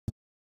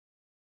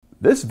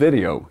This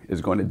video is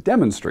going to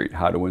demonstrate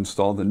how to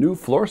install the new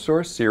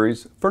FloorSource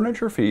series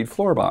furniture feed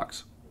floor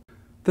box.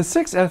 The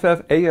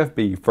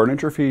 6FF-AFB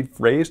furniture feed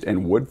raised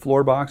and wood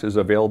floor box is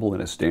available in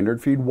a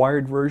standard feed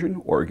wired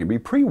version, or it can be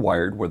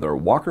pre-wired with our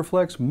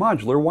WalkerFlex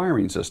modular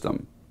wiring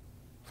system.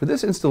 For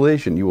this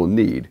installation you will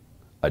need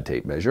a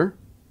tape measure,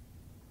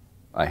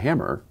 a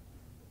hammer,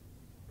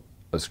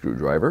 a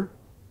screwdriver,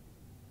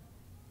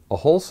 a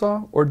hole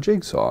saw or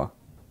jigsaw,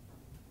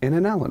 and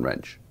an Allen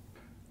wrench.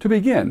 To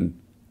begin,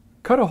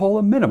 cut a hole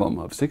a minimum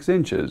of 6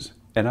 inches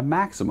and a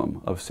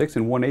maximum of 6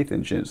 1/8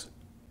 inches.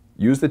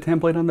 Use the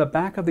template on the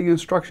back of the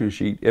instruction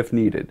sheet if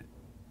needed.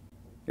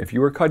 If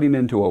you are cutting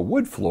into a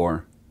wood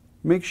floor,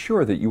 make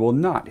sure that you will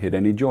not hit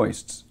any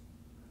joists.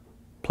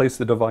 Place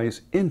the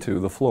device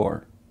into the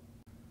floor.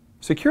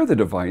 Secure the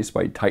device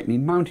by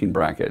tightening mounting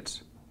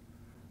brackets.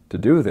 To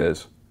do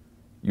this,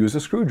 use a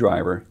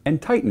screwdriver and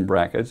tighten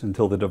brackets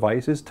until the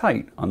device is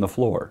tight on the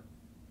floor.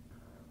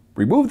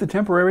 Remove the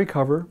temporary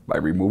cover by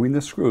removing the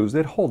screws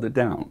that hold it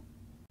down.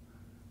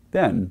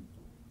 Then,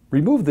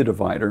 remove the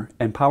divider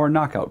and power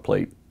knockout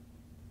plate.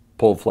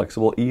 Pull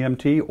flexible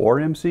EMT or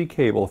MC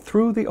cable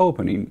through the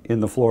opening in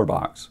the floor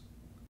box.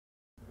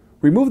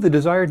 Remove the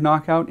desired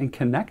knockout and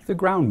connect the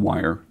ground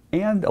wire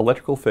and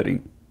electrical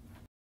fitting.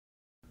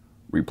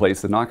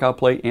 Replace the knockout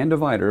plate and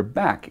divider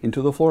back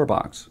into the floor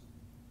box.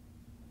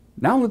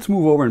 Now let's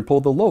move over and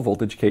pull the low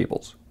voltage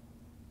cables.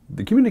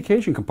 The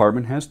communication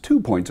compartment has 2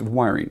 points of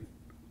wiring,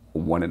 a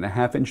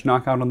 1.5 inch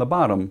knockout on the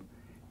bottom,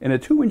 and a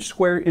 2 inch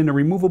square in a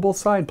removable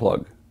side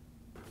plug.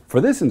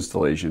 For this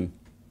installation,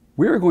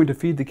 we are going to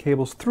feed the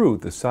cables through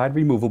the side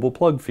removable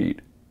plug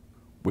feed.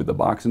 With the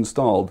box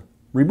installed,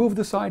 remove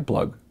the side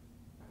plug.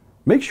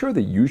 Make sure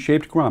the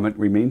U-shaped grommet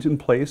remains in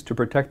place to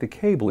protect the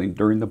cabling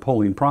during the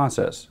pulling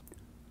process.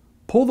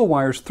 Pull the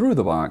wires through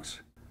the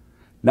box.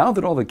 Now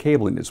that all the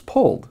cabling is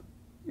pulled,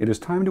 it is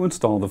time to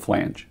install the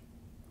flange.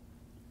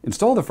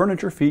 Install the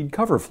furniture feed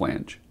cover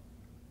flange.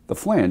 The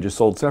flange is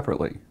sold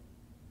separately.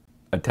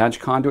 Attach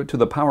conduit to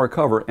the power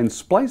cover and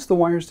splice the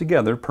wires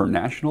together per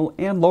national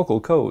and local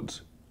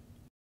codes.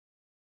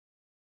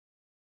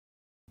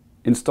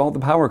 Install the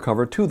power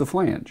cover to the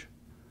flange.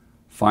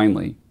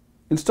 Finally,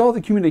 install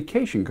the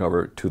communication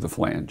cover to the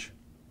flange.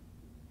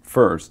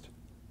 First,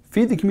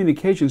 feed the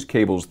communications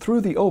cables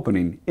through the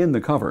opening in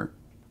the cover.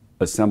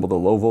 Assemble the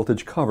low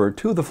voltage cover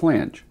to the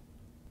flange.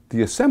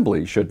 The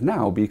assembly should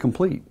now be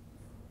complete.